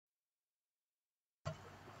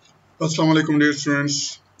अस्सलाम वालेकुम dear students.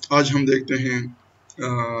 आज हम देखते हैं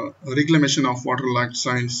reclamation of water logged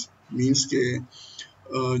soils. Means के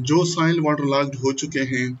जो साइल वाटर लॉग्ड हो चुके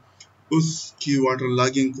हैं उसकी वाटर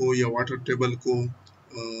लॉगिंग को या वाटर टेबल को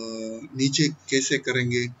नीचे कैसे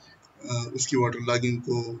करेंगे, उसकी वाटर लॉगिंग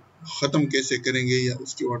को ख़त्म कैसे करेंगे या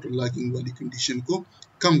उसकी वाटर लॉगिंग वाली कंडीशन को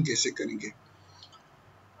कम कैसे करेंगे।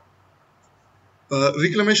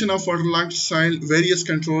 Reclamation of waterlogged soil. Various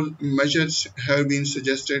control measures have been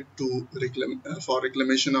suggested to for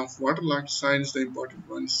reclamation of waterlogged soils. The important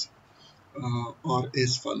ones are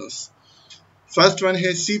as follows. First one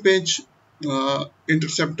is seepage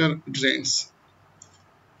interceptor drains.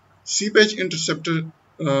 Seepage interceptor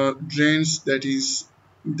drains, that is,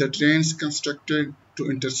 the drains constructed to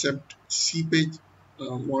intercept seepage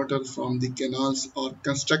water from the canals, are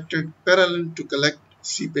constructed parallel to collect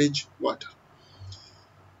seepage water.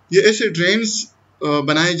 ये ऐसे drains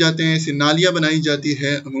बनाए जाते हैं, ऐसी नालियाँ बनाई जाती है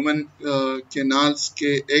अमूमन कैनाल्स के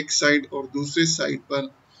एक साइड और दूसरे साइड पर,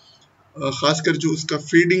 ख़ासकर जो उसका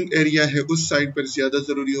फीडिंग एरिया है उस साइड पर ज़्यादा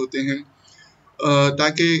ज़रूरी होते हैं,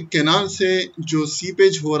 ताकि कैनाल से जो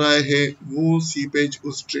सीपेज हो रहा है वो सीपेज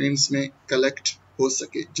उस ड्रेन्स में कलेक्ट हो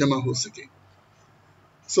सके, जमा हो सके।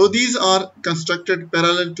 So these are constructed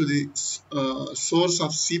parallel to the source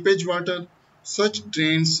of seepage water. Such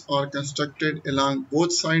drains are constructed along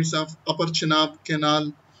both sides of Upper Chenab Canal.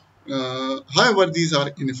 However, these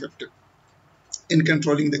are ineffective in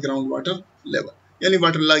controlling the groundwater level. यानी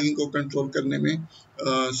water logging को control करने में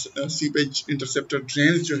seepage interceptor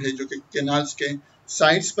drains जो है, जो कि canals के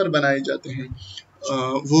sides पर बनाए जाते हैं,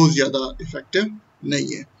 वो ज़्यादा इफेक्टिव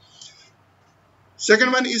नहीं है।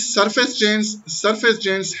 Second one is surface drains. Surface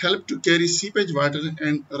drains help to carry seepage water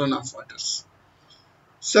and runoff waters.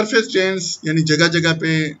 Surface drains यानी जगह जगह पे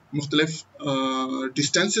मुख्तलिफ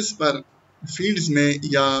डिस्टेंसेस पर फील्ड्स में,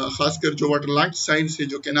 या ख़ासकर जो वाटर लॉग्ड साइड्स है,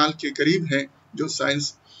 जो कैनाल के करीब है, जो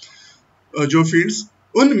साइड्स, जो फील्ड्स,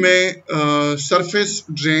 उनमें सरफेस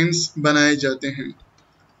ड्रेन्स बनाए जाते हैं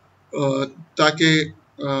ताकि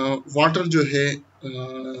वाटर जो है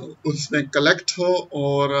उसमें कलेक्ट हो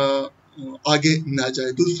और आगे ना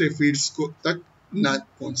जाए, दूसरे फील्ड्स को तक ना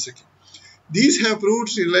पहुंच सके। These have proved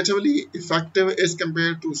relatively effective as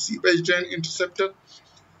compared to seepage drain interceptor.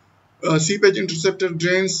 Seepage interceptor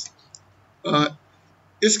drains.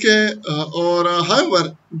 इसके और however,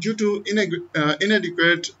 due to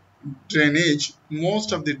inadequate drainage,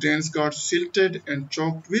 most of the drains got silted and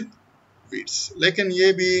choked with weeds. लेकिन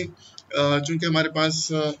ये भी चूँकि हमारे पास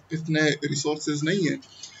इतने resources नहीं है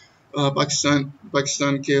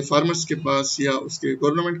पाकिस्तान के फार्मर्स के पास या उसके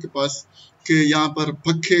गवर्नमेंट के पास, कि यहाँ पर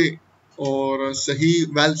पक्के और सही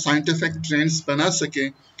वेल साइंटिफिक ड्रेन्स बना सके,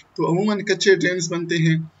 तो अमूमन कच्चे ड्रेन्स बनते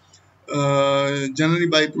हैं जनरली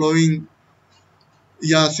बाय प्लोइंग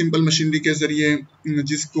या सिंपल मशीनरी के ज़रिए,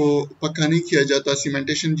 जिसको पक्का नहीं किया जाता,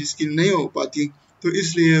 सीमेंटेशन जिसकी नहीं हो पाती, तो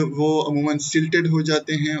इसलिए वो अमूमन सिल्टेड हो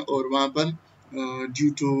जाते हैं और वहाँ पर due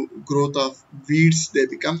to growth of weeds they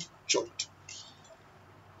become choked.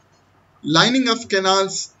 Lining of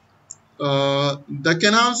canals. The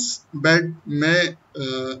canal's bed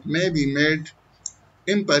may be made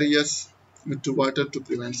impervious to water to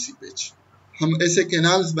prevent seepage. हम ऐसे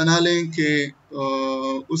कैनाल्स बना लें कि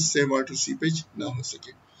उससे वाटर सीपेज ना हो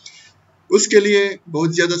सके। उसके लिए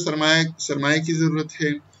बहुत ज़्यादा सरमाए की ज़रूरत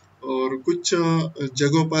है, और कुछ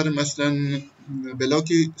जगहों पर मसलन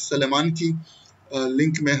बेलोकी सलेमान की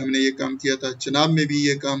लिंक में हमने ये काम किया था, चनाब में भी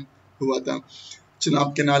ये काम हुआ था,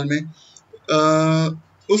 चनाब कैनाल में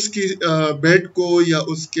उसकी बेड को या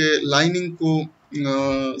उसके लाइनिंग को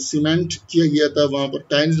सीमेंट किया गया था, वहाँ पर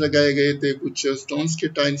टाइल्स लगाए गए थे, कुछ स्टोन्स के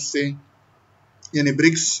टाइल्स से, यानी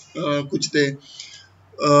ब्रिक्स कुछ थे,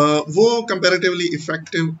 वो कंपैरेटिवली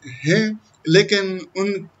इफेक्टिव हैं, लेकिन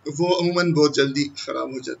वो अमूमन बहुत जल्दी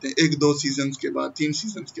ख़राब हो जाते हैं, 1-2 सीजन्स के बाद, 3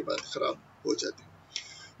 सीजन्स के बाद ख़राब हो जाते हैं।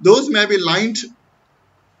 Those may be lined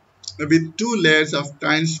with 2 layers of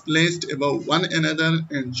tiles placed above one another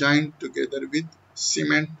and joined together with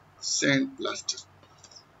cement, sand, plaster.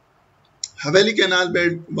 Haveli Canal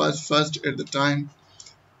bed was first at the time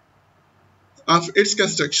of its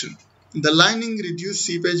construction. The lining reduced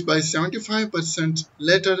seepage by 75%.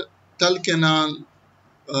 Later, Tal Canal,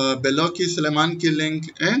 Beloki Suleiman Ki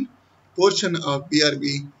link and portion of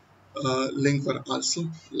BRB link were also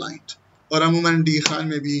lined. और अमूमन D Khan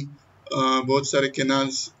में भी बहुत सारे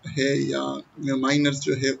canals है या miners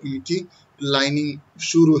जो है उनकी लाइनिंग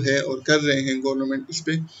शुरू है और कर रहे हैं, गवर्नमेंट इस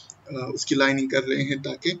पे उसकी लाइनिंग कर रहे हैं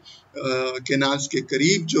ताकि कैनाल्स के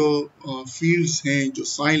करीब जो फील्ड्स हैं, जो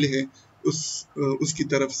साइल है, उसकी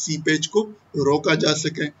तरफ सीपेज को रोका जा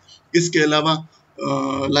सके। इसके अलावा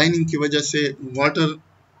लाइनिंग की वजह से वाटर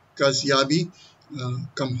का ज़िया भी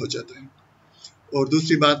कम हो जाता है। और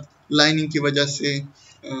दूसरी बात, लाइनिंग की वजह से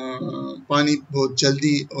पानी बहुत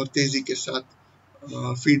जल्दी और तेजी के साथ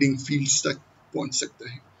फीडिंग फील्ड्स तक पहुंच सकता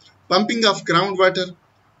है। Pumping of ground water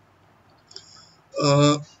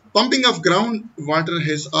pumping of groundwater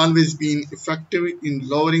has always been effective in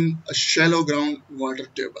lowering a shallow groundwater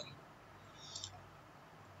table.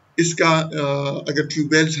 इसका अगर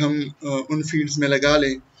ट्यूबवेल्स हम उन फील्ड्स में लगा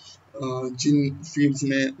लें जिन फील्ड्स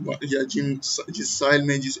में या जिस साइल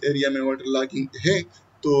में जिस एरिया में वाटर लॉगिंग है,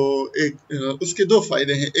 तो एक उसके दो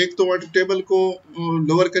फायदे हैं। एक तो वाटर टेबल को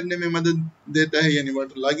लोअर करने में मदद देता है, यानी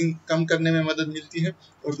वाटर लॉगिंग कम करने में मदद मिलती है,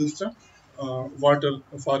 और दूसरा वाटर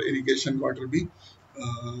फॉर इरिगेशन वाटर भी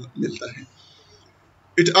मिलता है।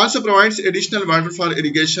 It also provides additional water for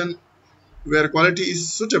irrigation where quality is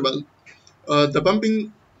suitable. The pumping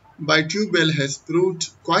by tube well has proved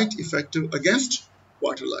quite effective against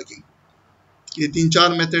waterlogging. ये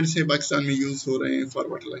 3-4 मेथड्स हैं पाकिस्तान में यूज हो रहे हैं फॉर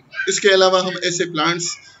वाटर लॉगिंग। इसके अलावा हम ऐसे प्लांट्स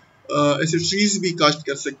ऐसे ट्रीज भी कास्ट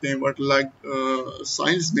कर सकते हैं वाटर लॉग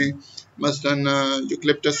साइंस में। मसलन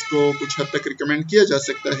यूकलिप्टस को कुछ हद तक रिकमेंड किया जा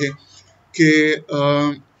सकता है कि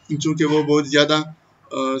चूँकि वो बहुत ज़्यादा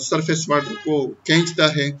सरफेस वाटर को खींचता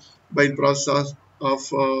है बाय प्रोसेस ऑफ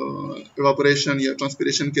इवापोरेशन या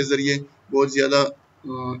ट्रांसपिरेशन के ज़रिए, बहुत ज़्यादा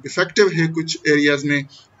इफ़ेक्टिव है कुछ एरियाज़ में,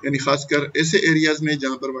 यानी खासकर ऐसे एरियाज़ में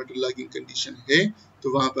जहाँ पर वाटर लॉगिंग कंडीशन है,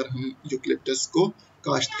 तो वहाँ पर हम यूकलिप्टस को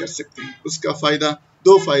कास्ट कर सकते हैं। उसका फ़ायदा,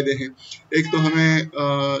 दो फ़ायदे हैं। एक तो हमें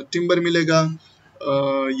टिम्बर मिलेगा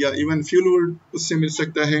या इवन फ्यूल वुड उससे मिल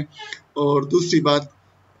सकता है, और दूसरी बात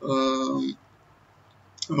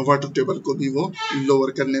वाटर टेबल को भी वो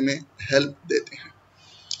लोअर करने में हेल्प देते हैं।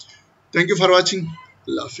 Thank you for watching.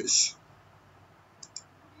 अल्लाह हाफिज़।